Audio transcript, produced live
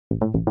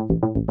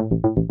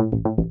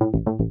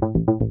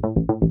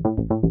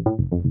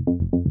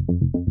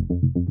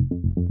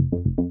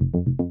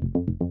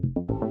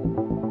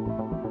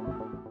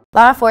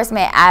Law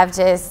enforcement, I've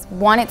just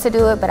wanted to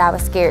do it, but I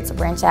was scared to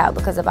branch out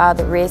because of all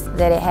the risks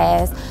that it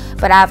has.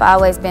 But I've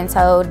always been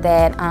told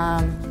that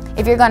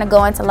if you're going to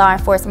go into law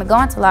enforcement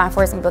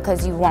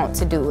because you want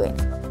to do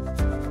it.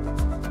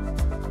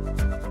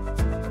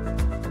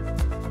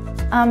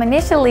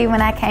 Initially,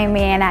 when I came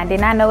in, I did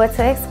not know what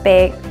to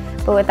expect.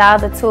 But with all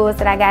the tools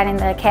that I got in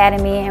the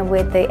academy and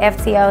with the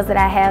FTOs that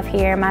I have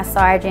here, my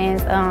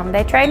sergeants,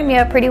 they trained me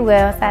up pretty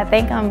well, so I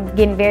think I'm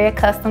getting very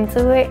accustomed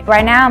to it.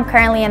 Right now I'm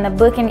currently in the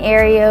booking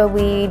area.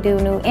 We do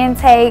new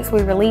intakes,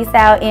 we release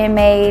out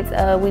inmates,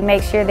 we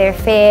make sure they're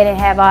fed and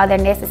have all their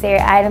necessary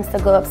items to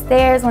go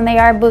upstairs when they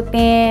are booked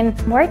in.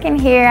 Working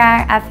here,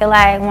 I feel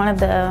like one of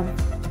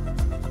the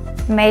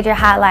major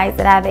highlights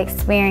that I've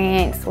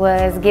experienced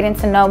was getting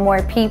to know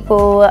more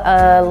people,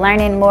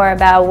 learning more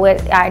about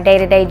what our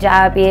day-to-day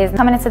job is.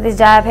 Coming into this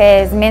job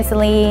has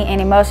mentally and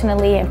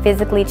emotionally and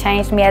physically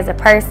changed me as a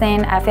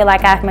person. I feel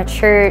like I've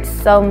matured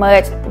so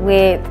much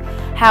with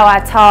how I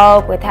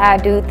talk, with how I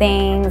do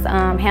things,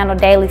 handle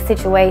daily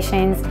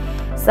situations.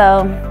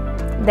 So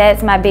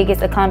that's my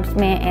biggest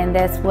accomplishment, and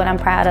that's what I'm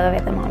proud of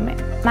at the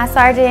moment. My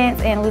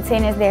sergeants and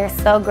lieutenants, they're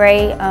so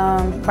great.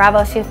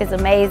 Bravo shift is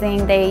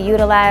amazing. They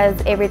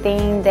utilize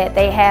everything that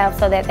they have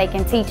so that they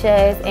can teach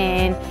us,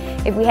 and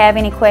if we have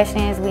any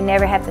questions, we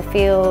never have to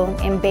feel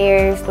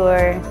embarrassed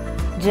or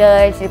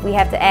judged if we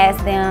have to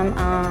ask them.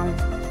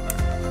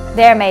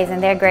 They're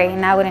amazing, they're great,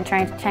 and I wouldn't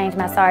change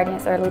my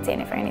sergeants or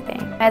lieutenant for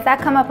anything. As I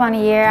come up on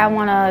a year, I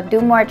want to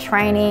do more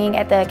training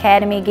at the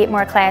academy, get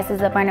more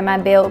classes up under my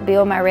belt,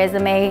 build my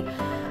resume.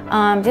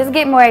 Just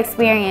get more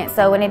experience,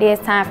 so when it is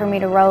time for me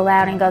to roll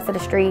out and go to the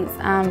streets,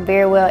 I'm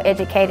very well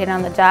educated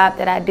on the job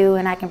that I do,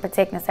 and I can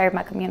protect and serve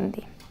my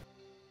community.